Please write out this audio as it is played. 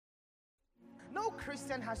No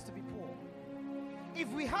Christian has to be poor. If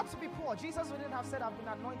we had to be poor, Jesus wouldn't have said, I've been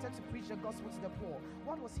anointed to preach the gospel to the poor.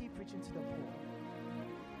 What was he preaching to the poor?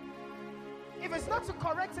 If it's not to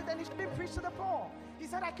correct it, then he shouldn't preach to the poor. He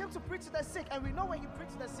said, I came to preach to the sick. And we know when you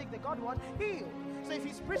preach to the sick, the God won't heal. So if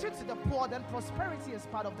he's preaching to the poor, then prosperity is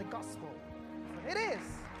part of the gospel. It is.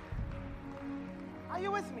 Are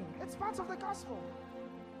you with me? It's part of the gospel.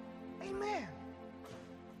 Amen.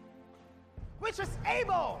 Which is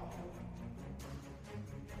able.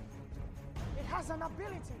 It has an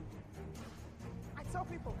ability. I tell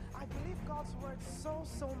people, I believe God's word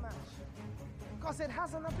so much because it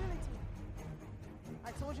has an ability.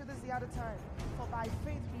 I told you this the other time. For by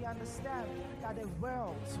faith we understand that the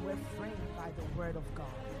worlds were framed by the word of God.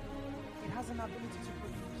 It has an ability to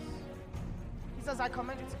produce. He says, I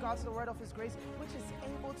commend you to God to the word of his grace, which is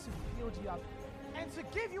able to build you up and to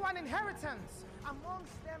give you an inheritance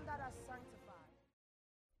amongst them that are sanctified.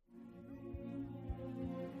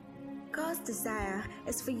 God's desire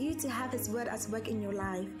is for you to have his word at work in your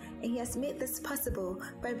life, and he has made this possible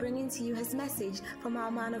by bringing to you his message from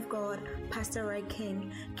our man of God, Pastor Roy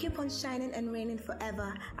King. Keep on shining and reigning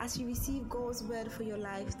forever as you receive God's word for your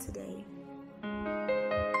life today.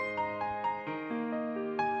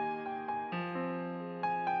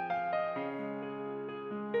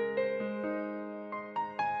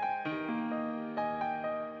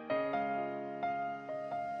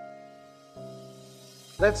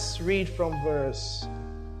 Let's read from verse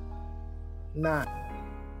 9.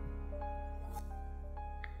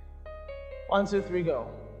 1, 2, 3, go.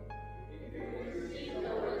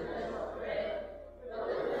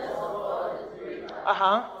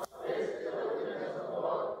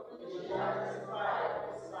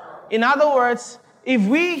 In other words, if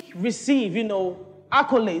we receive,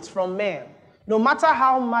 accolades from men, no matter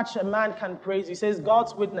how much a man can praise, he says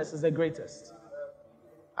God's witness is the greatest.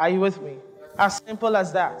 Are you with me? As simple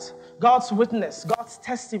as that. God's witness, God's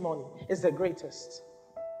testimony is the greatest.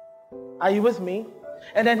 Are you with me?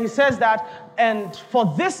 And then he says that, and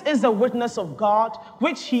for this is the witness of God,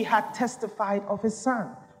 which he had testified of his Son.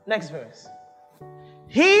 Next verse.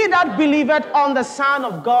 He that believeth on the Son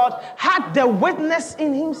of God had the witness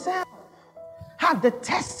in himself, had the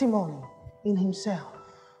testimony in himself.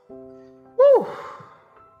 Woo!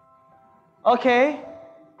 Okay.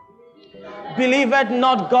 Believeth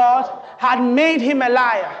not God, had made him a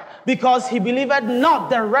liar, because he believed not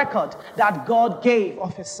the record that God gave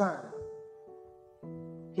of his Son.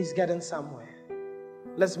 He's getting somewhere.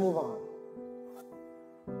 Let's move on.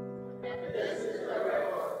 This is the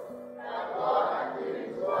record that God has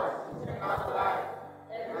given to us eternal life,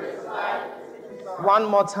 and this life is his Son. One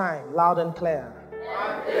more time, loud and clear.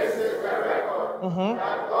 And this is the record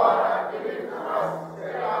that God has given to us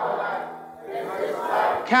eternal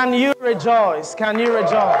life. Can you rejoice? Can you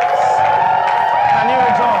rejoice? Can you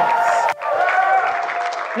rejoice?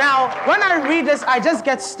 Now, when I read this, I just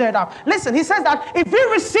get stirred up. Listen, he says that if we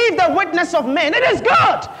receive the witness of men, it is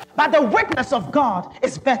good, but the witness of God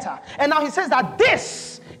is better. And now he says that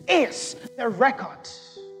this is the record.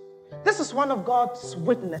 This is one of God's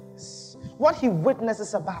witnesses, what he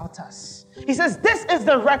witnesses about us. He says this is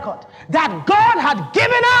the record that God had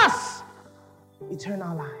given us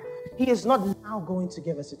eternal life. He is not now going to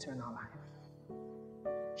give us eternal life.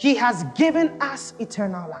 He has given us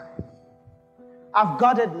eternal life. I've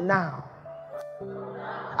got it now.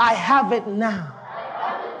 I have it now.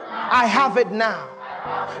 I have it now.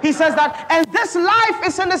 He says that, and this life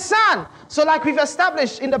is in the Son. So like we've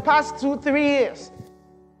established in the past 2-3 years,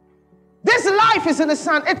 this life is in the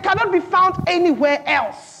Son. It cannot be found anywhere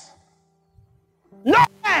else.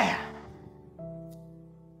 Nowhere.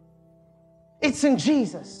 It's in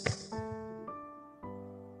Jesus.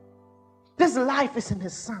 This life is in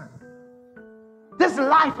his Son. This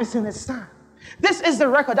life is in his Son. This is the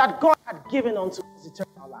record that God had given unto his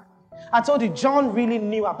eternal life. I told you, John really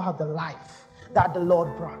knew about the life that the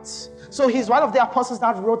Lord brought. So he's one of the apostles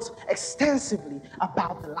that wrote extensively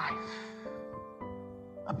about the life.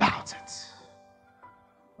 About it.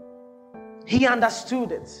 He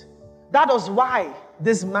understood it. That was why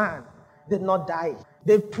this man did not die.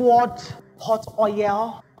 They poured hot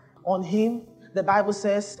oil on him. The Bible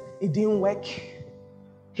says it didn't work.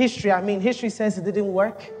 History says it didn't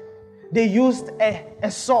work. They used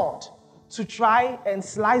a sword to try and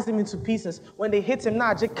slice him into pieces. When they hit him,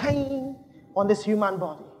 now just came on this human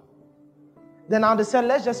body. Then now they said,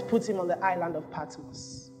 let's just put him on the island of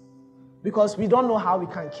Patmos, because we don't know how we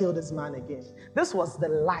can kill this man again. This was the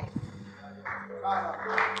life.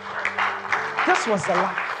 This was the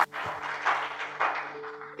life.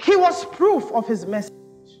 He was proof of his message.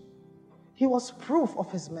 He was proof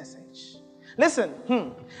of his message. Listen,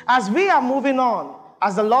 as we are moving on,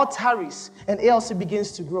 as the Lord tarries and ALC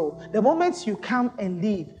begins to grow, the moment you come and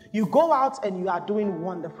leave, you go out and you are doing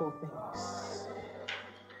wonderful things.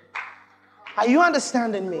 Are you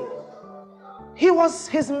understanding me? He was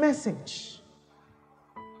his message.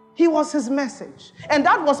 He was his message. And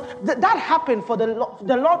that happened for the Lord.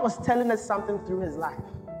 The Lord was telling us something through his life.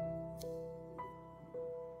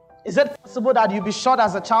 Is it possible that you be shot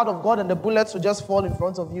as a child of God and the bullets will just fall in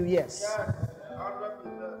front of you? Yes.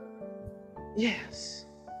 Yes.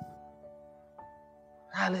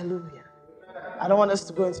 Hallelujah. I don't want us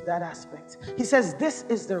to go into that aspect. He says, this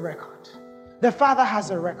is the record. The Father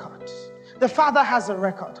has a record. The Father has a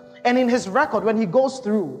record. And in his record, when he goes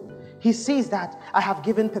through, he sees that I have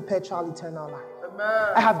given perpetual eternal life.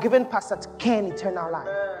 Amen. I have given Pastor Ken eternal life.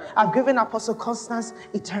 Amen. I've given Apostle Constance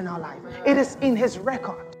eternal life. Amen. It is in his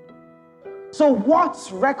record. So what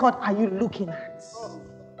record are you looking at?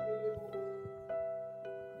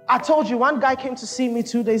 I told you, one guy came to see me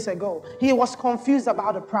 2 days ago. He was confused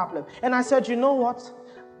about a problem. And I said, you know what?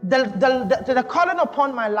 The calling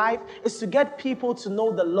upon my life is to get people to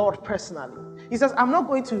know the Lord personally. He says, I'm not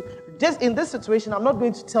going to, just in this situation, I'm not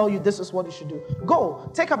going to tell you this is what you should do.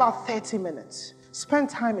 Go, take about 30 minutes. Spend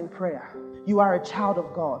time in prayer. You are a child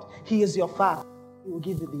of God. He is your Father. He will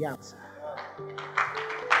give you the answer.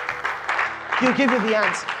 He'll give you the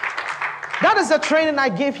answer. That is the training I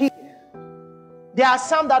gave here. There are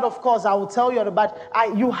some that, of course, I will tell you about.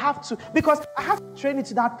 You have to, because I have to train you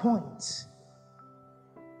to that point.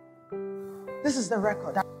 This is the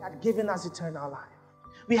record that had given us eternal life.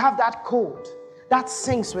 We have that code that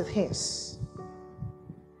syncs with his.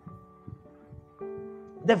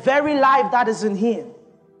 The very life that is in him.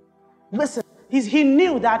 Listen, he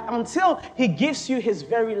knew that until he gives you his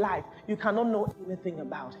very life, you cannot know anything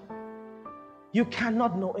about him. You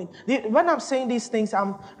cannot know it. When I'm saying these things,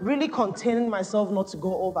 I'm really containing myself not to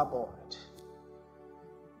go overboard.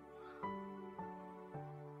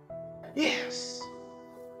 Yes.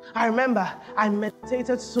 I remember I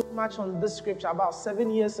meditated so much on this scripture about 7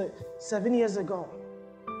 years ago.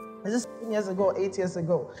 Is this 7 years ago, 8 years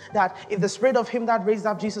ago? That if the spirit of him that raised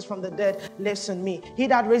up Jesus from the dead lives in me, he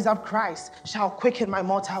that raised up Christ shall quicken my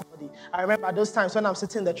mortal body. I remember those times when I'm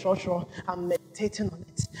sitting in the church room, I'm meditating on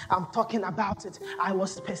it. I'm talking about it. I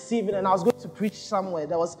was perceiving, and I was going to preach somewhere.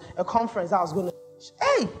 There was a conference I was going to preach.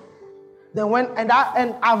 Hey! Then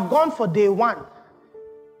I've gone for day one.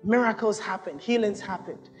 Miracles happened. Healings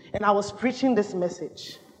happened. And I was preaching this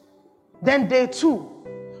message. Then day two,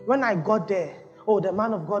 when I got there, the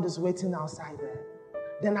man of God is waiting outside there.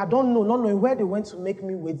 Then I don't know, not knowing where they went to make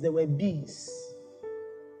me wait, there were bees.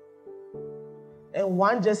 And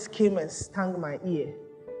one just came and stung my ear.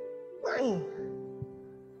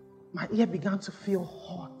 My ear began to feel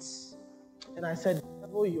hot. And I said,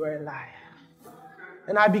 devil, you are a liar.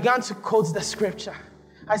 And I began to quote the scripture.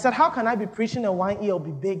 I said, how can I be preaching and one ear will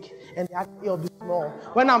be big and the other ear will be small?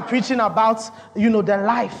 When I'm preaching about, the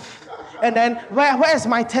life. And then, where is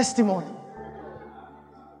my testimony?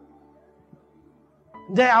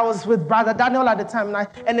 There I was with Brother Daniel at the time,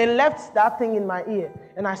 and they left that thing in my ear.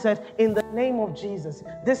 And I said, in the name of Jesus,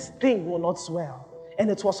 this thing will not swell.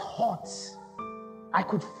 And it was hot. I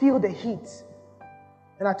could feel the heat.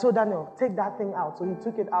 And I told Daniel, take that thing out. So he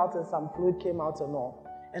took it out and some fluid came out and all.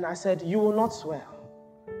 And I said, you will not swell.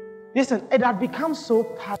 Listen, it had become so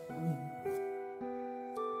part of me.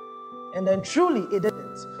 And then truly it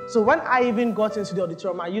didn't. So when I even got into the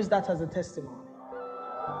auditorium, I used that as a testimony.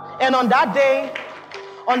 And on that day,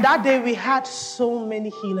 we had so many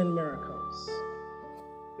healing miracles.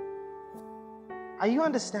 Are you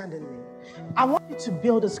understanding me? I want you to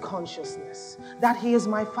build this consciousness that he is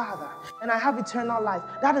my Father and I have eternal life.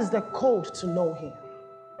 That is the code to know him.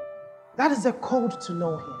 That is the code to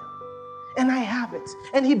know him. And I have it.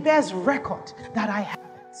 And he bears record that I have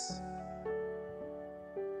it.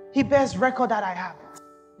 He bears record that I have it.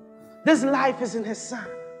 This life is in his Son.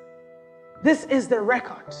 This is the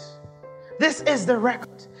record. This is the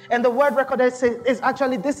record. And the word record is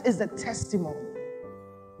actually, this is the testimony.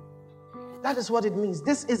 That is what it means.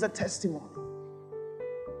 This is a testimony.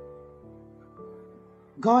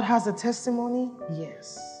 God has a testimony?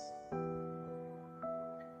 Yes.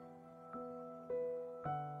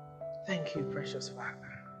 Thank you, precious Father.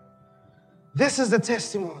 This is the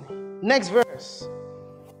testimony. Next verse.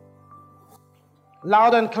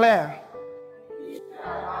 Loud and clear.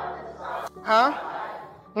 Huh?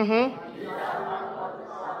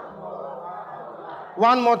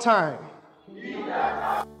 One more time.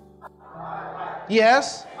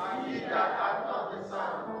 Yes?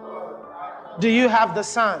 Do you have the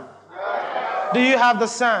Son? Do you have the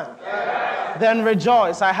Son? Then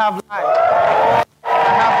rejoice, I have life.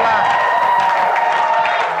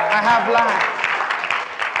 have life.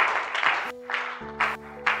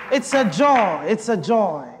 It's a joy. It's a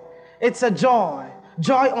joy. It's a joy.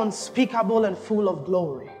 Joy unspeakable and full of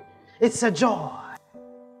glory. It's a joy.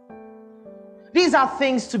 These are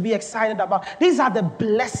things to be excited about. These are the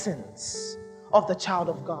blessings of the child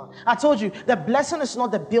of God. I told you, the blessing is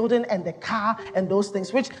not the building and the car and those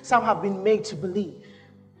things, which some have been made to believe.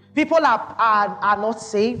 People are not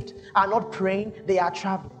saved, are not praying, they are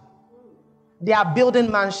traveling. They are building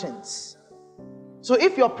mansions. So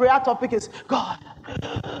if your prayer topic is, God,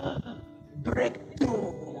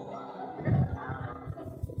 breakthrough.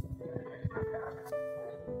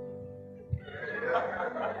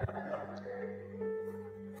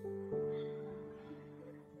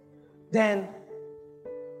 Then,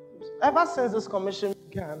 ever since this commission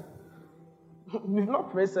began, we've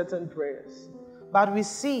not prayed certain prayers. But we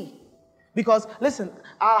see, because listen,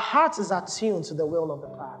 our heart is attuned to the will of the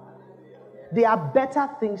Father. There are better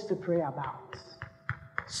things to pray about.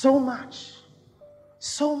 So much.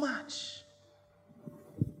 So much.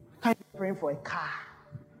 Can't be praying for a car.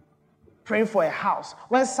 Praying for a house.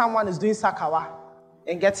 When someone is doing sakawa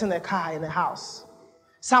and getting a car in a house.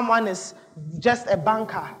 Someone is just a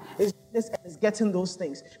banker, is getting those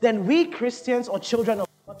things. Then we Christians or children of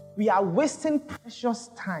God, we are wasting precious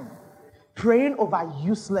time praying over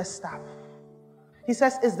useless stuff. He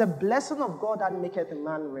says, it's the blessing of God that maketh a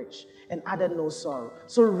man rich and added no sorrow.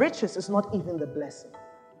 So riches is not even the blessing.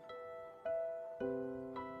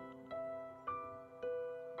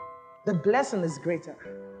 The blessing is greater.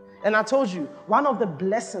 And I told you, one of the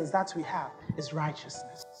blessings that we have is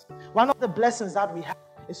righteousness. One of the blessings that we have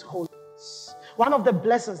is holiness. One of the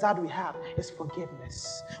blessings that we have is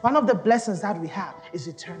forgiveness. One of the blessings that we have is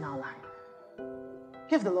eternal life.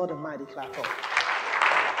 Give the Lord a mighty clap.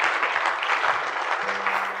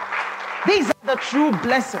 These are the true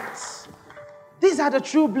blessings. These are the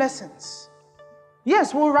true blessings.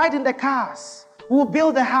 Yes, we'll ride in the cars. We'll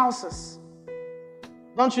build the houses.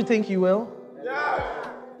 Don't you think you will? Yeah.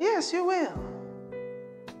 Yes, you will.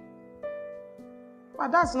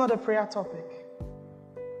 But that's not a prayer topic.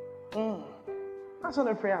 That's not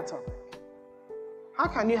a prayer topic. How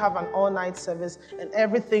can you have an all-night service and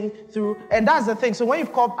everything through? And that's the thing. So when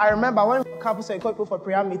you've called, I remember when couples say call people for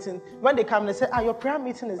prayer meeting, when they come, they say, your prayer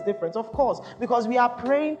meeting is different. Of course, because we are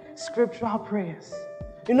praying scriptural prayers.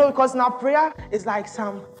 You know, because now prayer is like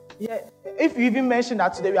some, if you even mention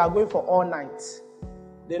that today we are going for all night,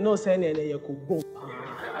 they know saying you could go.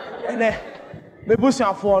 And then,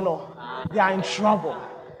 they are in trouble.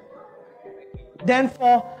 Then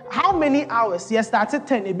for how many hours? Yes, started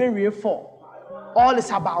 10, it been 4. All is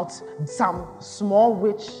about some small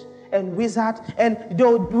witch and wizard, and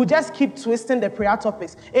they'll just keep twisting the prayer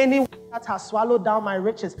topics. Anyone that has swallowed down my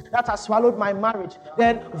riches, that has swallowed my marriage,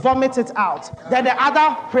 then vomit it out. Then the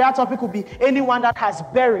other prayer topic will be anyone that has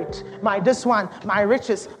buried my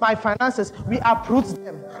riches, my finances, we uproot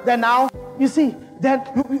them. Then now, you see, then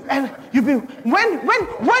when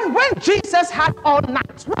Jesus had all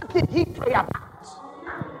night, what did he pray about?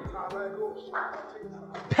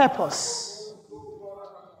 Purpose.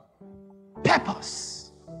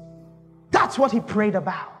 Purpose. That's what he prayed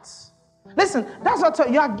about. Listen, that's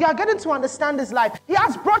what you are getting to understand this life. He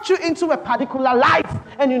has brought you into a particular life,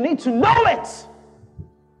 and you need to know it.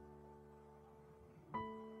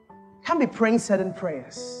 Can't be praying certain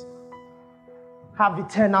prayers. Have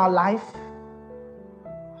eternal life.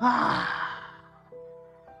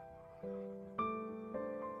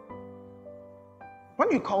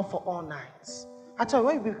 When you call for all nights, I tell you,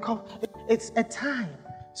 when we call, it's a time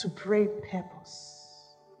to pray purpose.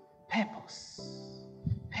 Purpose.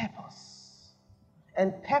 Purpose.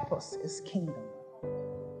 And purpose is kingdom.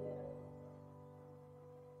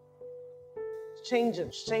 It's changing.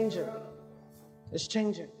 It's changing. It's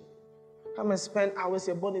changing. Come and spend hours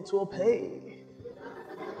your body to pay.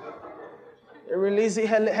 You release a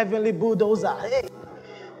heavenly bulldozer. Hey.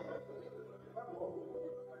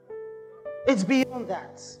 It's beyond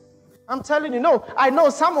that. I'm telling you, no, I know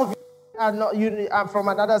some of you are not, you are from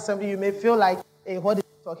another assembly, you may feel like, hey, what are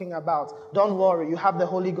you talking about? Don't worry, you have the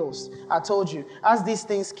Holy Ghost. I told you, as these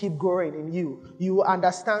things keep growing in you, you will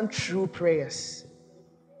understand true prayers.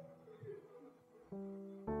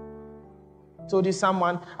 Told you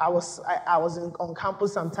someone, I was on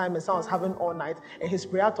campus sometime and someone was having all night, and his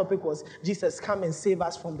prayer topic was, Jesus, come and save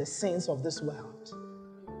us from the sins of this world.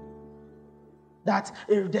 That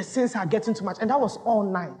the sins are getting too much, and that was all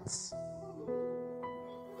night.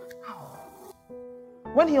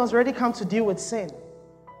 When he was ready come to deal with sin.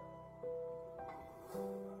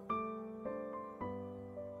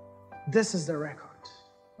 This is the record.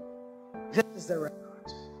 This is the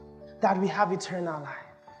record. That we have eternal life.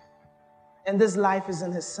 And this life is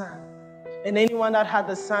in his Son. And anyone that had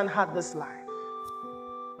the Son had this life.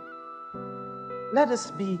 Let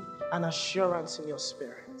this be an assurance in your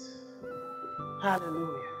spirit.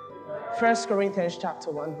 Hallelujah. 1 Corinthians chapter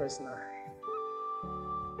 1 verse 9.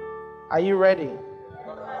 Are you ready?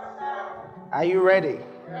 Are you ready?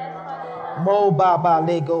 Mo baba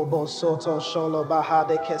lego bo soto sholo baha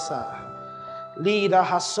de kesa. Lida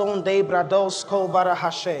hason de brados ko bara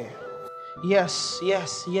hashe. Yes,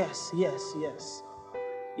 yes, yes, yes, yes.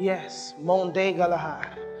 Yes. Monde galaha.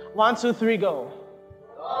 1, 2, 3, go.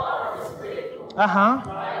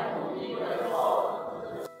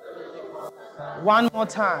 One more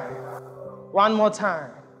time. One more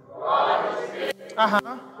time.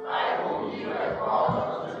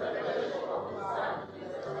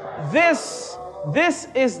 This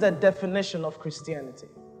is the definition of Christianity.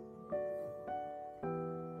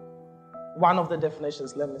 One of the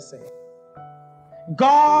definitions, let me say.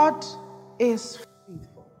 God is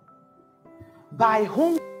faithful, by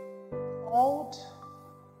whom called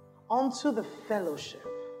unto the fellowship,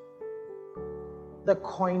 the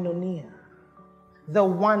koinonia, the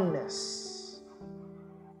oneness.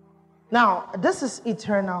 Now, this is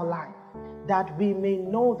eternal life, that we may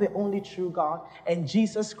know the only true God and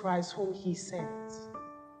Jesus Christ whom he sent.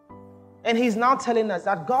 And he's now telling us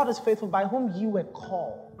that God is faithful, by whom you were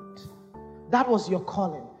called. That was your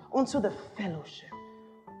calling, unto the fellowship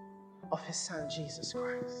of his Son, Jesus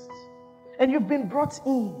Christ. And you've been brought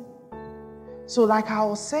in. So like I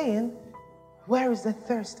was saying, where is the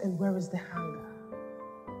thirst and where is the hunger?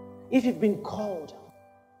 If you've been called,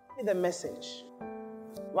 hear the message.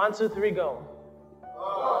 1, 2, 3, go.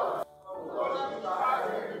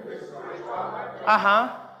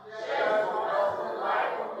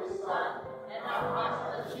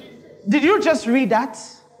 Did you just read that?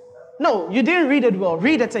 No, you didn't read it well.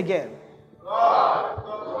 Read it again.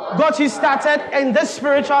 God, he started in this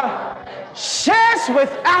spiritual, shares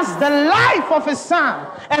with us the life of his Son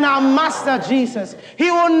and our Master Jesus.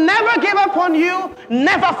 He will never give up on you.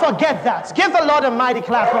 Never forget that. Give the Lord a mighty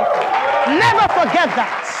clap. Never forget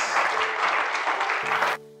that.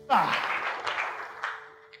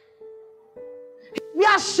 We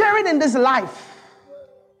are sharing in this life.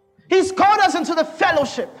 He's called us into the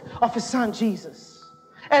fellowship of his Son Jesus.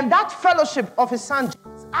 And that fellowship of his Son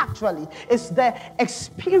Jesus actually is the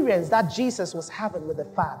experience that Jesus was having with the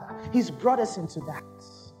Father. He's brought us into that.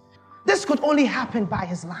 This could only happen by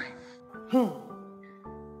his life.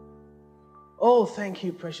 Oh, thank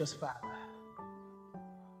you, precious Father.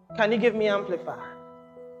 Can you give me amplifier?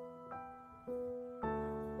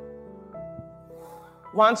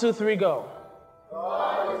 1, 2, 3, go.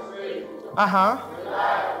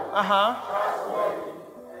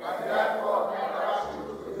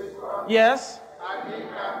 Yes.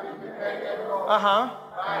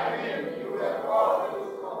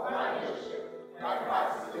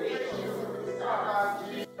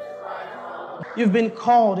 You've been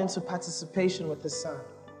called into participation with the Son.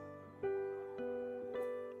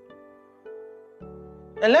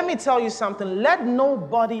 And let me tell you something. Let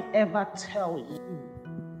nobody ever tell you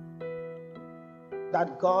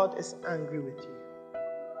that God is angry with you.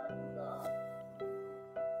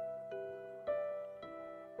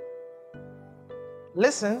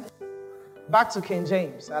 Listen, back to King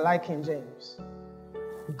James. I like King James.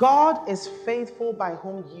 God is faithful, by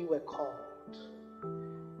whom you were called.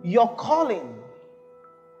 Your calling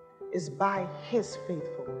is by his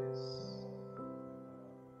faithfulness,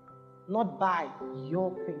 not by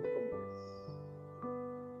your faithfulness.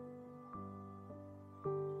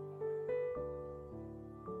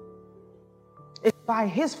 It's by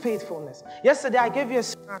his faithfulness. Yesterday, I gave you a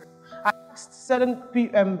scenario. I asked certain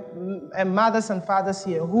mothers and fathers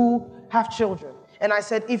here who have children. And I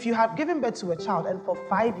said, if you have given birth to a child and for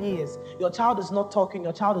 5 years, your child is not talking,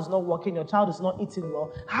 your child is not walking, your child is not eating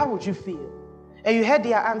well, how would you feel? And you heard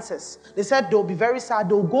their answers. They said they'll be very sad.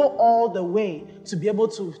 They'll go all the way to be able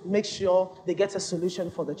to make sure they get a solution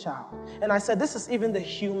for the child. And I said, this is even the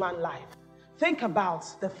human life. Think about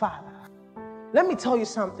the Father. Let me tell you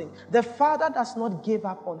something. The Father does not give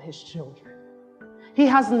up on his children. He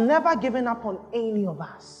has never given up on any of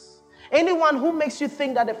us. Anyone who makes you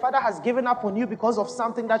think that the Father has given up on you because of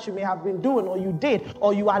something that you may have been doing or you did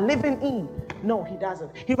or you are living in, no, he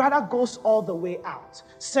doesn't. He rather goes all the way out,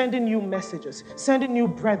 sending you messages, sending you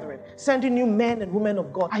brethren, sending you men and women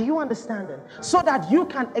of God. Are you understanding? So that you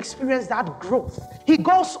can experience that growth. He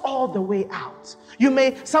goes all the way out.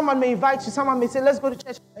 Someone may invite you, someone may say, let's go to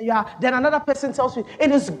church. Then another person tells you,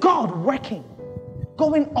 it is God working,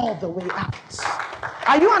 going all the way out.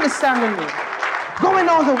 Are you understanding me? Going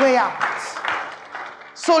all the way out.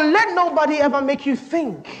 So let nobody ever make you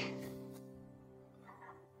think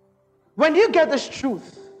When you get this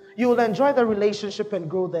truth, you will enjoy the relationship and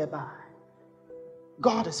grow thereby.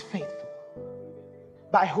 God is faithful,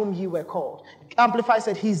 by whom ye were called. Amplify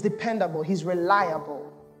said he's dependable, he's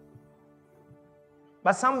reliable.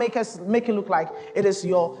 But some make it look like it is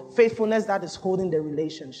your faithfulness that is holding the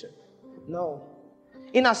relationship. No.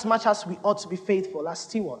 In as much as we ought to be faithful as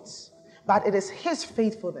stewards, but it is his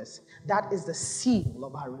faithfulness that is the seal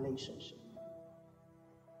of our relationship.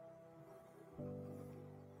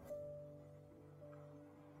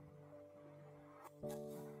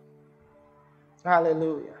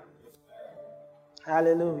 Hallelujah.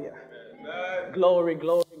 Hallelujah. Amen. Glory,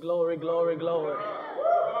 glory, glory, glory, glory.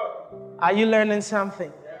 Are you learning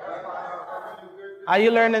something? Are you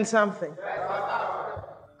learning something?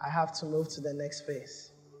 I have to move to the next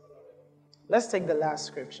phase. Let's take the last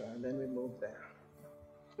scripture and then we move there.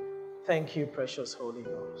 Thank you, precious Holy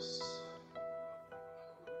Ghost.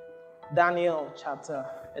 Daniel chapter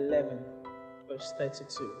 11, verse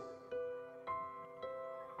 32.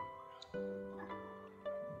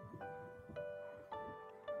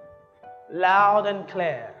 Loud and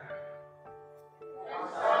clear.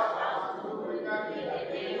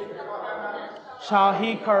 Shall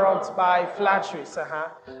he corrupt by flatteries?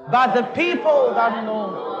 But the people that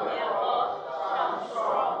know.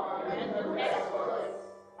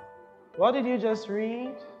 What did you just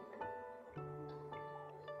read?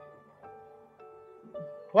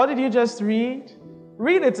 What did you just read?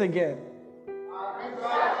 Read it again.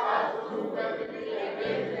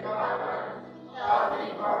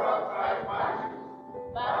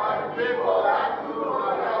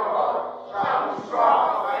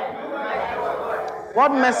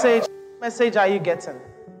 What message are you getting?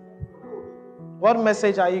 What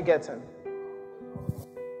message are you getting?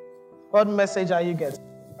 What message are you getting?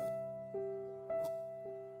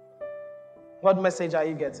 What message are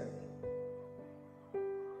you getting?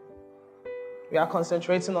 We are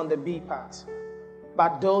concentrating on the B part.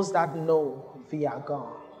 But those that know their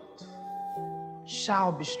God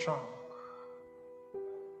shall be strong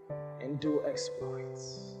and do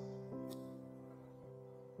exploits.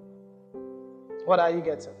 What are you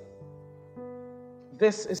getting?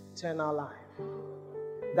 This is eternal life.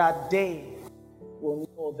 That they will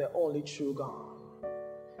know the only true God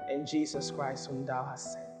and Jesus Christ whom thou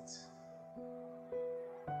hast sent.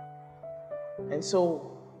 And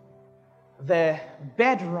so, the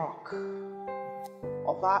bedrock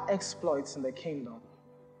of our exploits in the kingdom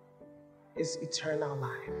is eternal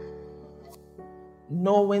life.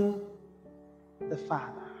 Knowing the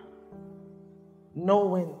Father.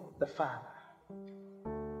 Knowing the Father.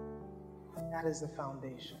 That is the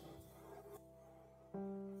foundation.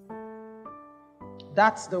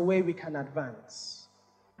 That's the way we can advance.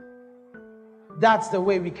 That's the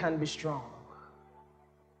way we can be strong.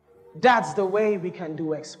 That's the way we can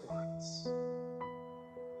do exploits.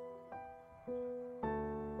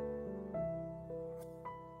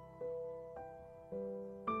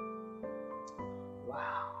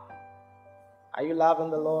 Wow. Are you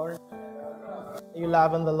loving the Lord? Are you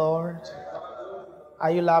loving the Lord? Are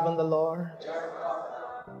you loving the Lord?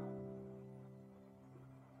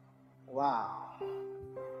 Wow.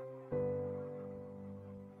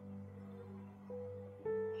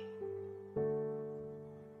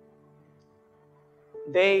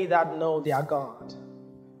 They that know their God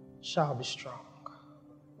shall be strong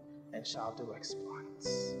and shall do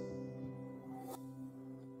exploits.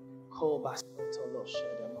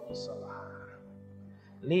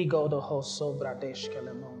 Let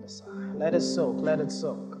it soak, let it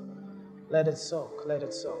soak, let it soak, let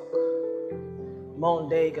it soak.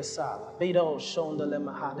 Monde Gasala, Bido Shondale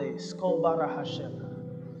Mahades, Kobara Hashem,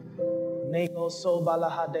 Nego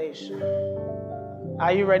Sobala Hadesh.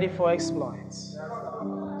 Are you ready for exploits?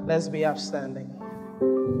 Let's be upstanding.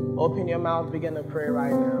 Open your mouth, begin to pray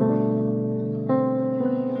right now.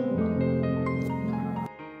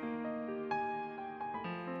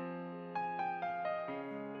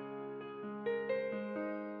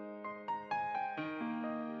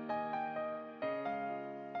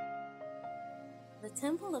 The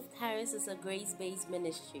Temple of Tyrus is a grace-based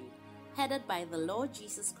ministry headed by the Lord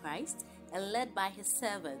Jesus Christ and led by his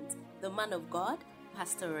servant, the man of God,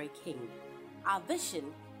 Pastor Roy King. Our vision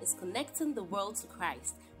is connecting the world to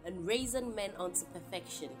Christ and raising men unto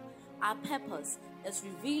perfection. Our purpose is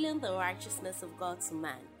revealing the righteousness of God to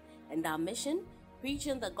man, and our mission,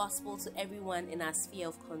 preaching the gospel to everyone in our sphere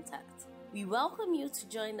of contact. We welcome you to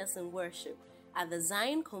join us in worship at the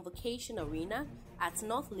Zion Convocation Arena at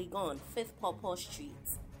North Legon, 5th Pawpaw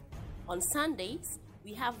Street. On Sundays,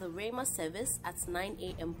 we have the Rhema service at 9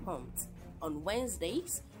 a.m. prompt. On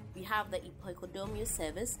Wednesdays, we have the Ipoikodomio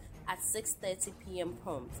service at 6:30 p.m.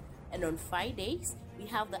 prompt. And on Fridays, we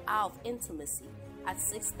have the Hour of Intimacy at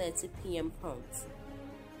 6:30 p.m. prompt.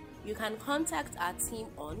 You can contact our team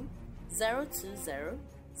on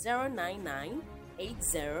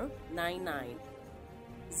 020-099-8099,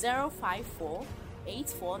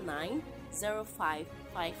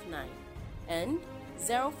 054-849-0559, and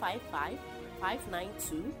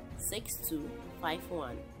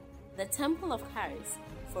 055-592-6251. The Temple of Charis,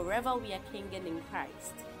 forever we are kinging in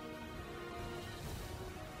Christ.